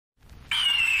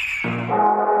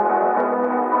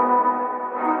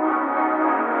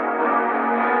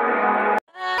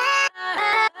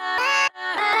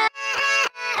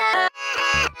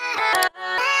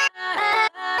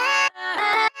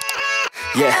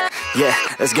Yeah,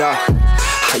 let's go.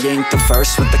 I ain't the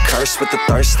first with the curse, with the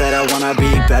thirst that I wanna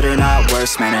be better, not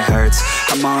worse, man it hurts.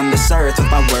 I'm on this earth with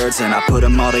my words and I put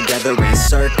them all together,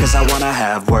 insert, cause I wanna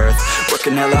have worth.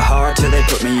 Working hella hard till they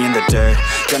put me in the dirt.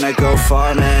 Gonna go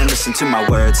far, man, listen to my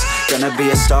words. Gonna be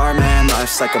a star, man,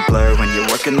 life's like a blur. When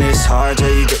you're working this hard, yeah,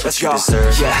 you get what you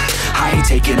deserve. Yeah, I ain't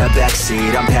taking a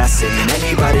backseat, I'm passing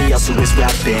anybody else who is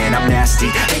rapping. I'm nasty,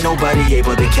 ain't nobody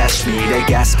able to catch me. They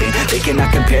gasping, they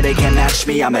cannot compare, they can't match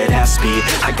me. I'm at half speed,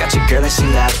 I got your girl and she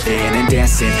laughing and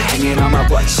dancing, hanging on my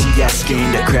butt, she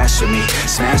asking to crash with me,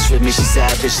 smash with me, she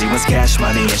savage, she wants cash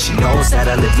money, and she knows that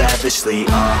I live lavishly.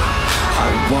 I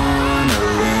wanna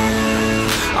live,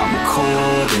 I'm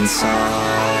cold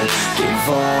inside, give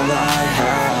all I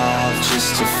have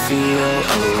just to feel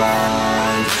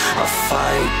alive. I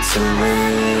fight to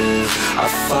live, I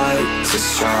fight to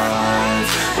strive,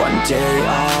 one day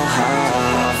I'll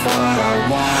have what I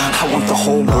want. I want the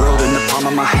whole world in the palm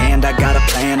of my hand, I got a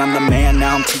plan, I'm the man,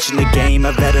 now I'm teaching the game,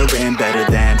 a veteran, better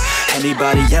than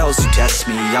anybody else who tests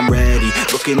me. I'm ready,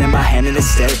 looking at my hand and it's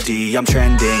steady, I'm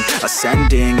trending,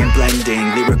 ascending and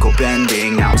blending, lyrical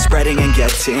bending, now I'm spreading and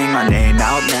getting my name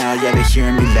out now, yeah they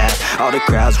hearing me laugh, all the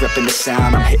crowds repping the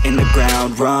sound, I'm hitting the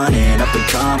ground, running, up and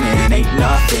coming, ain't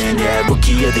nothing, yeah,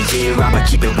 rookie of the year, I'ma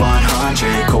keep it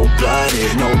 100,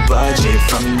 cold-blooded, no budget,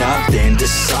 from nothing to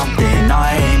something,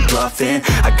 I ain't bluffing,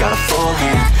 I got a full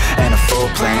hand and a full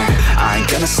plan, I ain't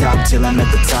gonna stop till I'm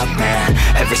at the top, man,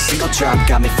 every single drop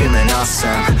got me feeling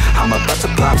awesome, I'm about to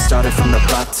pop, started from the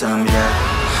bottom, yeah,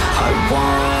 I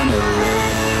wanna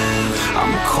live,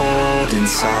 I'm cold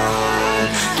inside,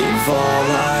 give all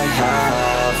I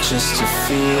have just to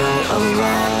feel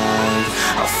alive,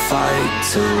 I fight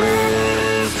to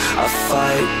live, I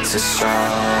fight to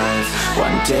strive,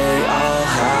 one day I'll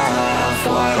have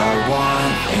what I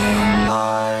want in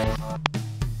life.